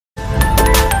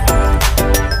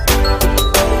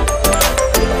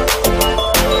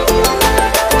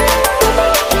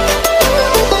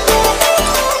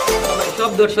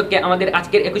দর্শককে আমাদের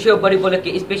আজকের 21শে ফেব্রুয়ারি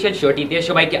উপলক্ষে স্পেশাল শোটিতে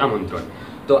সবাইকে আমন্ত্রণ।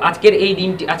 তো আজকের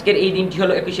এই দিনটি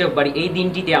হলো 21শে ফেব্রুয়ারি। এই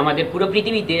দিনটিতে আমাদের পুরো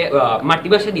পৃথিবীতে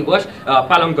মাতৃভাষা দিবস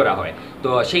পালন করা হয়। তো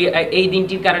এই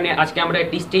দিনটির কারণে আজকে আমরা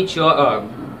একটি স্টেজ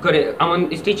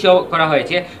শো করা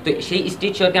হয়েছে। তো সেই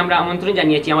স্টেজ শোতে আমরা আমন্ত্রণ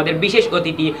জানিয়েছি আমাদের বিশেষ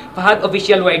অতিথি ফাহাদ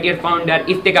অফিসিয়াল ওয়াইটি এর ফাউন্ডার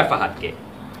ইফতেখার ফাহাদকে।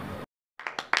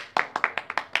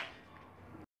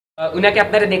 উনাকে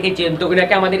আপনারা দেখেছেন, তো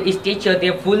উনাকে আমাদের স্টেজ শোতে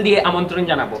ফুল দিয়ে আমন্ত্রণ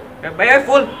জানাবো। ভাই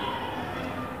ফুল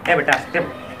বেটা আসতে।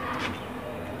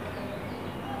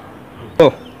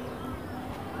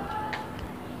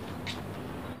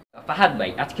 ফাহাদ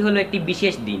ভাই, আজকে হলো একটি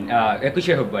বিশেষ দিন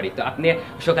 21শে ফেব্রুয়ারি। তো আপনি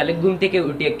সকালে ঘুম থেকে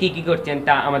উঠে কি কি করছেন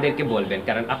তা আমাদেরকে বলবেন,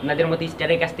 কারণ আপনাদের মতো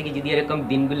স্টারের কাছ থেকে যদি এরকম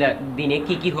দিনে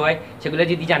কি কি হয় সেগুলো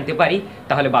যদি জানতে পারি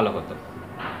তাহলে ভালো হতো।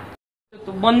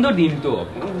 তো বন্ধ দিন, তো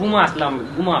ঘুমা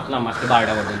আসলাম আজকে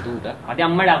 12টা পর্যন্ত উঠা আজকে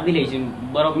আমার ডাক দিলেছি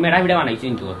বড় মেরা ভিড়া বানাইছি,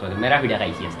 কিন্তু মেরা ভিড়া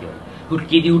খাইছি আজকে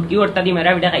হুটকি ওরতা দিয়ে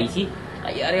মেরা ভিড়া খাইছি।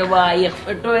 আরে ভাই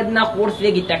পেটো বেদনা করছে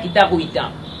কিতা কইতাম,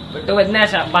 পেটো বেদনা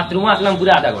বাথরুমে আসলাম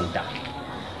পুরো আধা ঘন্টা।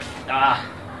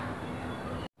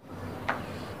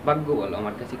 ভাগ্য বলো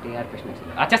আমার কাছে ক্লিয়ার প্রশ্ন ছিল।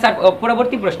 আচ্ছা স্যার,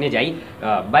 পরবর্তী প্রশ্নে যাই।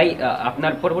 ভাই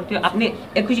আপনার আপনি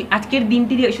আজকের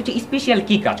দিনটি দিয়ে স্পেশাল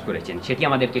কি কাজ করেছেন সেটি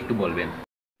আমাদেরকে একটু বলবেন।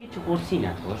 কিছু করছি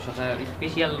না তো, সকাল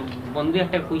স্পেশাল বন্ধু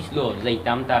একটা কইছিল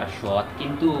যাইতাম তার শট,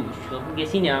 কিন্তু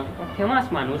গেছি না। ফেমাস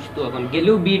মানুষ তো এখন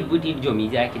গেলেও বিট বুটির জমি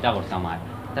যায়, কিতা করতাম আর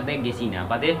তাতে গেছি না।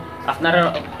 বাদে আপনারা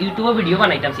ইউটিউবে ভিডিও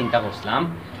বানাইতাম চিন্তা করছিলাম,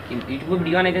 কিন্তু ইউটিউবে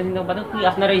ভিডিও বানাইতাম চিন্তা বাদে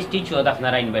আপনারা স্টেজ শোত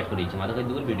আপনারা ইনভাইট করেছি, মাদকে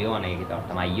দূর ভিডিও বানাই গেতে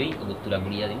পারতাম। আইই তুলা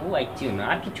গুড়িয়া দিন ও আইছি না,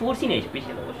 আর কিছু করছি না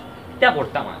স্পেশাল অবশ্য কিতা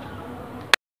করতাম আর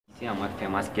আমার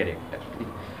ফেমাস ক্যারেক্টার।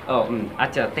 ও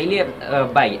আচ্ছা, তাইলে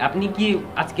ভাই আপনি কি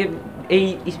আজকে এই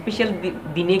স্পেশাল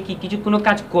দিনে কি কিছু কোনো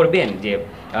কাজ করবেন, যে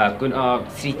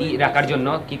স্মৃতি রাখার জন্য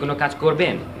কি কোনো কাজ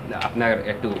করবেন? আপনার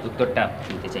একটু উত্তরটা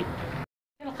শুনতে চাই।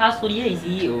 কাজ করিয়ে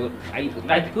আইছি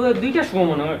রাত 2টার সময়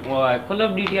মনে হয় call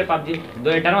of duty R PUBG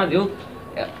 2টার মাঝেও।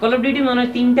 কল অফ ডিউটি মনে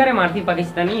হয় 3টারে মারতি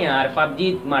পাকিস্তানি, আর পাবজি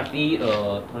মারতি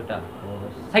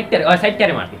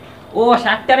 60টারে মারতি। ও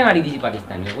 60টারে মারি দিছি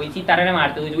পাকিস্তানি, ওইছি তারারে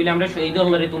মারতে হয়েছে বলে আমরা শহীদ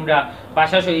হলরে তোমরা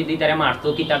পাশা শহীদ তারা মারতো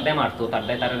কি তার দেয় মারতো তার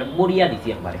দেয় তারা বড়িয়া দিছি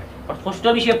একবারে। কষ্ট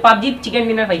বিষয়ে পাবজি চিকেন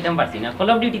ডিনার পাইতাম পারছি না, কল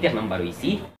অফ ডিউটিতে 1 নাম্বার হয়েছি।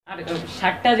 আর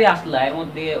 60টা যে আসলা এর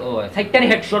মধ্যে 60টারে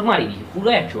হেডশট মারি দিছি, পুরো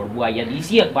হেডশট বুয়াইয়া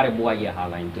দিছি একবারে, বুয়াইয়া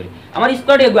হালাইন করে আমার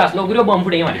স্কোয়াডে এগুলো আসলো, ওগুলো বম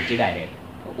ফুটে মারিছি ডাইরেক্ট।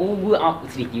 ও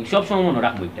স্মৃতি সব সময় মনে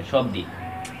রাখবো, এটা সব দিন।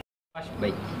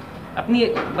 ভাই আপনি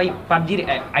ভাই পাবজির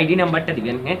আইডি নাম্বারটা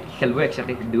দিবেন, হ্যাঁ খেলবো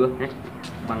একসাথে ভিডিও, হ্যাঁ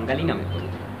বাঙালি নামে।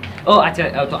 ও আচ্ছা,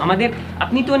 তো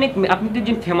আপনি তো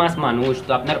একজন ফেমাস মানুষ,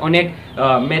 তো আপনার অনেক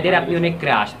মেয়েদের আপনি অনেক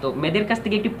ক্রাশ। তো মেয়েদের কাছ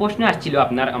থেকে একটি প্রশ্ন আসছিল,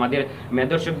 আমাদের মেয়ে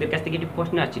দর্শকদের কাছ থেকে একটি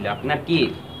প্রশ্ন আসছিল, আপনার কি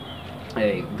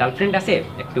গার্লফ্রেন্ড আছে?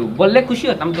 একটু বললে খুশি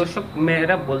হতাম, দর্শক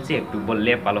মেয়েরা বলছে একটু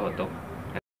বললে ভালো হতো।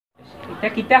 এটা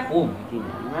কিতা খুব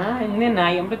না এমনি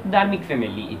নাই, আমরা ধার্মিক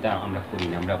ফ্যামিলি, এটা আমরা করি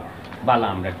না, আমরা বালা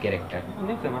আমরা ক্যারেক্টার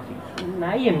ফেমাস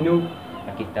নাই এমনিও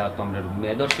কিতা, তো আমরা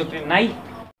মেয়ে দর্শকের নাই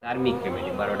ধার্মিক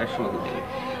ফ্যামিলি 12টার সময় ঘুরতে।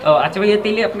 ও আচ্ছা ভাইয়া,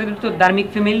 তাইলে আপনাদের তো ধার্মিক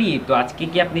ফ্যামিলি, তো আজকে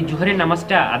কি আপনি জোহরের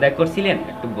নামাজটা আদায় করছিলেন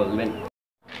একটু বলবেন?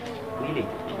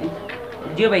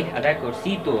 জি ভাই আদায় করছি,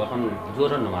 তো এখন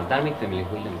জোহরের নামাজ ধার্মিক ফ্যামিলি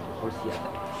হইলাম করছি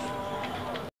আদায়।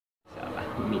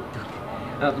 মৃত্যু।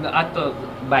 তো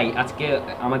ভাই আজকে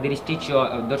আমাদের স্টেজ শো,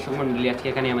 দর্শক মন্ডলী আজকে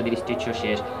এখানে আমাদের স্টেজ শো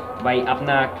শেষ। ভাই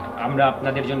আমরা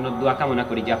আপনাদের জন্য দোয়া কামনা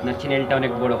করি যে আপনার চ্যানেলটা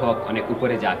অনেক বড় হোক, অনেক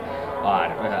উপরে যাক। আর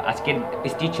আজকের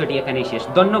স্টেজ শোটি এখানেই শেষ।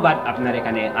 ধন্যবাদ আপনার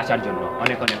এখানে আসার জন্য,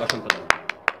 অনেক অনেক অসংখ্য ধন্যবাদ।